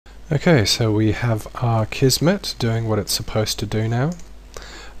Okay, so we have our Kismet doing what it's supposed to do now.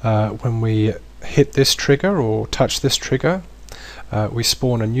 When we hit this trigger or touch this trigger, we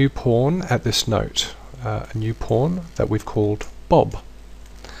spawn a new pawn at this node, a new pawn that we've called Bob.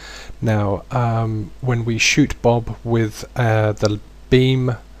 Now, when we shoot Bob with the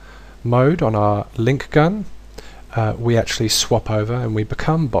beam mode on our link gun, we actually swap over and we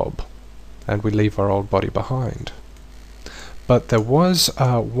become Bob, and we leave our old body behind. But there was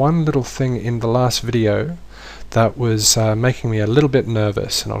one little thing in the last video that was making me a little bit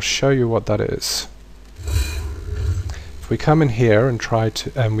nervous, and I'll show you what that is. If we come in here and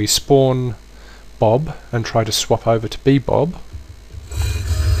and we spawn Bob and try to swap over to be Bob,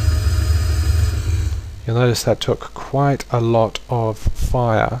 you'll notice that took quite a lot of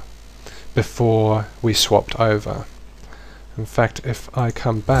fire before we swapped over. In fact, if I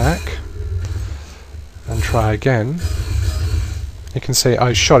come back and try again, you can see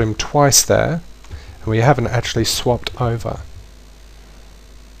I shot him twice there, and we haven't actually swapped over.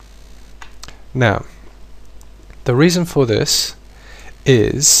 Now, the reason for this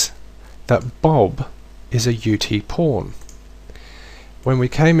is that Bob is a UT pawn. When we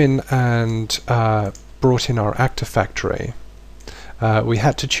came in and brought in our actor factory, we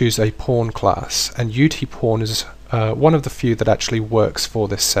had to choose a pawn class, and UT pawn is one of the few that actually works for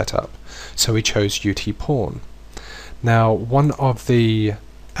this setup, so we chose UT pawn. Now, one of the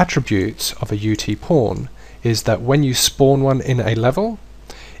attributes of a UT pawn is that when you spawn one in a level,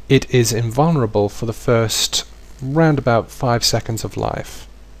 it is invulnerable for the first round about 5 seconds of life.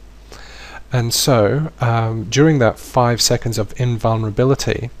 And so, during that 5 seconds of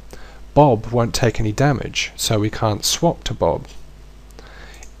invulnerability, Bob won't take any damage, so we can't swap to Bob.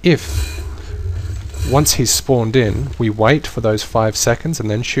 If, once he's spawned in, we wait for those 5 seconds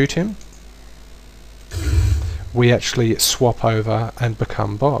and then shoot him, we actually swap over and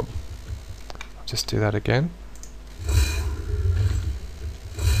become Bob. I'll just do that again.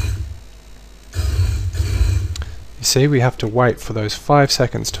 You see, we have to wait for those 5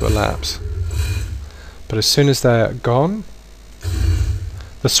 seconds to elapse. But as soon as they're gone,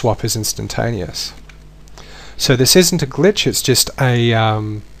 the swap is instantaneous. So this isn't a glitch, it's just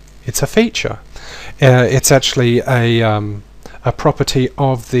it's a feature. It's actually a property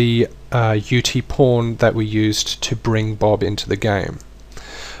of the UT pawn that we used to bring Bob into the game.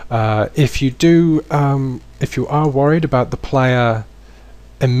 If you are worried about the player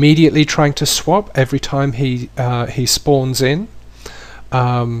immediately trying to swap every time he spawns in,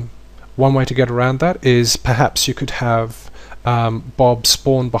 one way to get around that is perhaps you could have Bob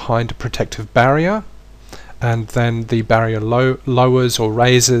spawn behind a protective barrier, and then the barrier lowers or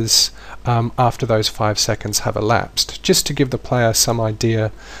raises after those 5 seconds have elapsed, just to give the player some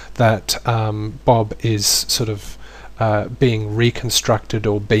idea that Bob is sort of being reconstructed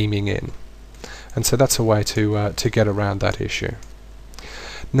or beaming in. And so that's a way to get around that issue.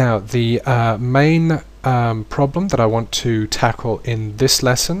 Now, the main problem that I want to tackle in this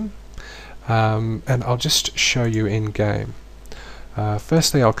lesson, and I'll just show you in game.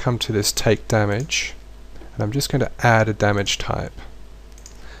 Firstly, I'll come to this take damage, and I'm just going to add a damage type.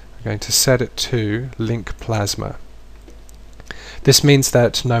 I'm going to set it to link plasma. This means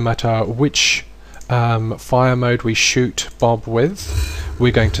that no matter which fire mode we shoot Bob with,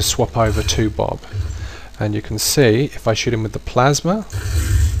 we're going to swap over to Bob. And you can see, if I shoot him with the plasma,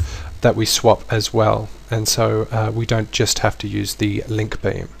 that we swap as well, and so we don't just have to use the link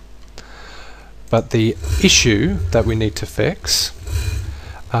beam. But the issue that we need to fix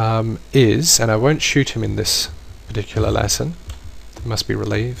is, and I won't shoot him in this particular lesson, it must be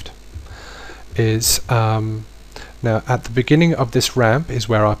relieved, is now at the beginning of this ramp is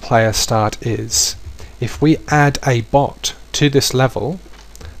where our player start is. If we add a bot to this level,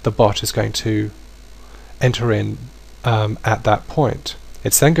 the bot is going to enter in at that point.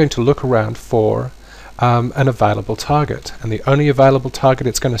 It's then going to look around for an available target, and the only available target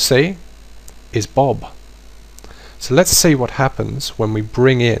it's going to see is Bob. So let's see what happens when we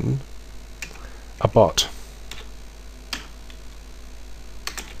bring in a bot.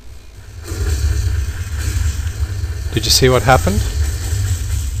 Did you see what happened?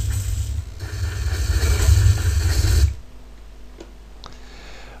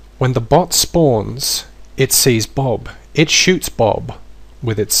 When the bot spawns, it sees Bob. It shoots Bob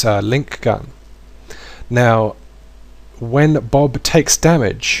with its link gun. Now, when Bob takes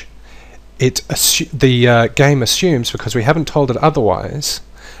damage, the game assumes, because we haven't told it otherwise,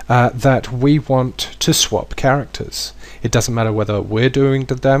 that we want to swap characters. It doesn't matter whether we're doing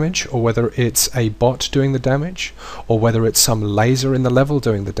the damage, or whether it's a bot doing the damage, or whether it's some laser in the level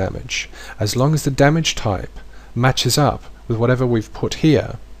doing the damage. As long as the damage type matches up with whatever we've put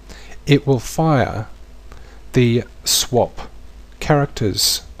here, it will fire the swap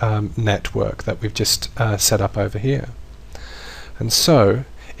characters network that we've just set up over here. And so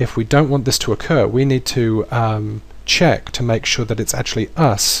if we don't want this to occur, we need to check to make sure that it's actually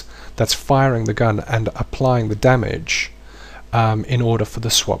us that's firing the gun and applying the damage in order for the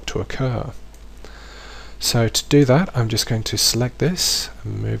swap to occur. So to do that, I'm just going to select this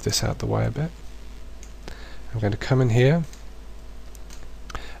and move this out the way a bit. I'm going to come in here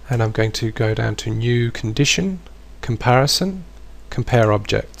and I'm going to go down to New Condition, Comparison, Compare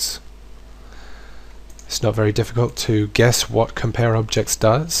Objects. It's not very difficult to guess what Compare Objects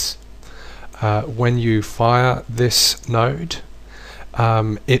does. When you fire this node,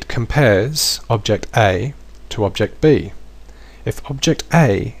 it compares object A to object B. If object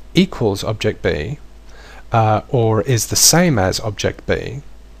A equals object B, or is the same as object B,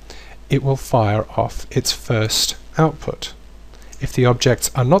 it will fire off its first output. If the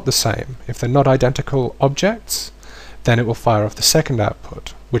objects are not the same, if they're not identical objects, then it will fire off the second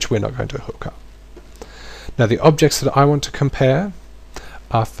output, which we're not going to hook up. Now the objects that I want to compare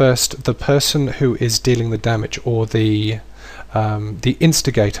are first the person who is dealing the damage, or the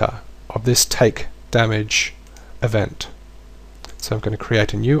instigator of this take damage event. So I'm going to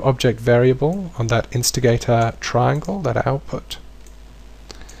create a new object variable on that instigator triangle, that output,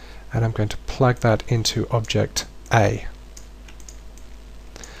 and I'm going to plug that into object A.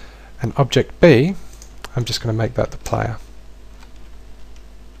 And object B, I'm just going to make that the player.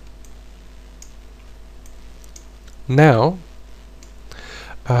 Now,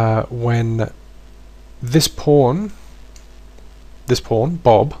 when this pawn,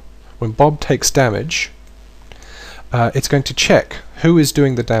 Bob, when Bob takes damage, it's going to check who is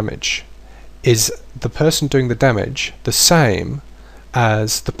doing the damage. Is the person doing the damage the same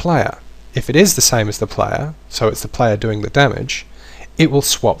as the player? If it is the same as the player, so it's the player doing the damage, it will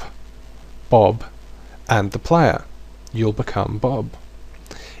swap Bob and the player. You'll become Bob.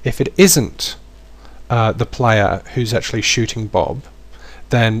 If it isn't the player who's actually shooting Bob,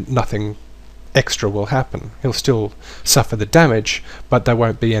 then nothing extra will happen. He'll still suffer the damage, but there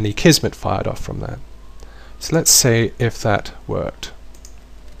won't be any Kismet fired off from that. So let's see if that worked.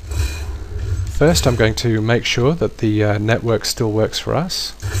 First I'm going to make sure that the network still works for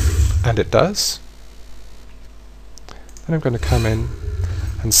us, and it does. Then I'm going to come in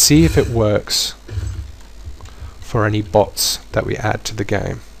and see if it works for any bots that we add to the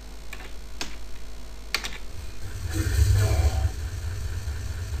game.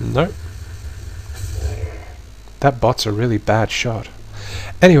 Nope. That bot's a really bad shot.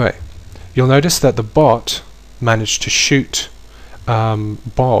 Anyway, you'll notice that the bot managed to shoot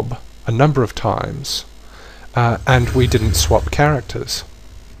Bob a number of times, and we didn't swap characters.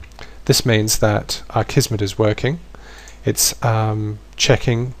 This means that our Kismet is working. It's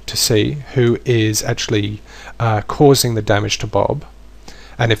checking to see who is actually causing the damage to Bob,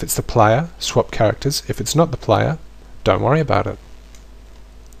 and if it's the player, swap characters. If it's not the player, don't worry about it.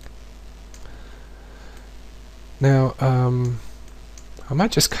 Now, I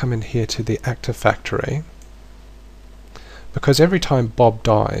might just come in here to the actor factory, because every time Bob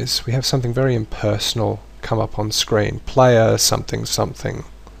dies, we have something very impersonal come up on screen. Player something something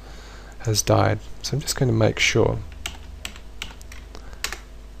has died. So I'm just going to make sure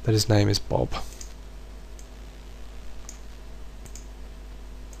that his name is Bob.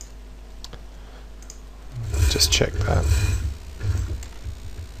 Just check that.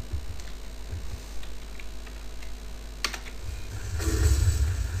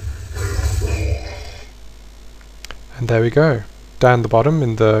 And there we go. Down the bottom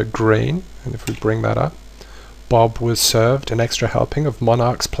in the green, and if we bring that up, Bob was served an extra helping of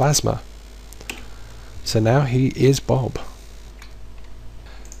Monarch's plasma. So now he is Bob.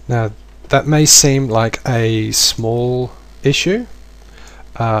 Now that may seem like a small issue,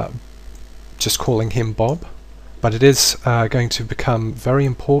 just calling him Bob, but it is going to become very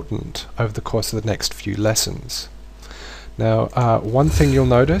important over the course of the next few lessons. Now one thing you'll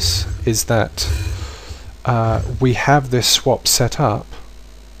notice is that we have this swap set up,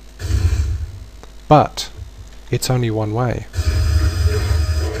 but it's only one way.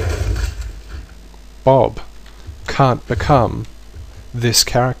 Bob can't become this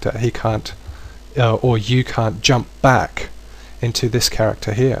character. He can't, or you can't jump back into this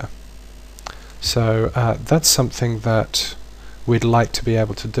character here. So that's something that we'd like to be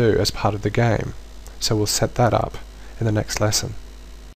able to do as part of the game. So we'll set that up in the next lesson.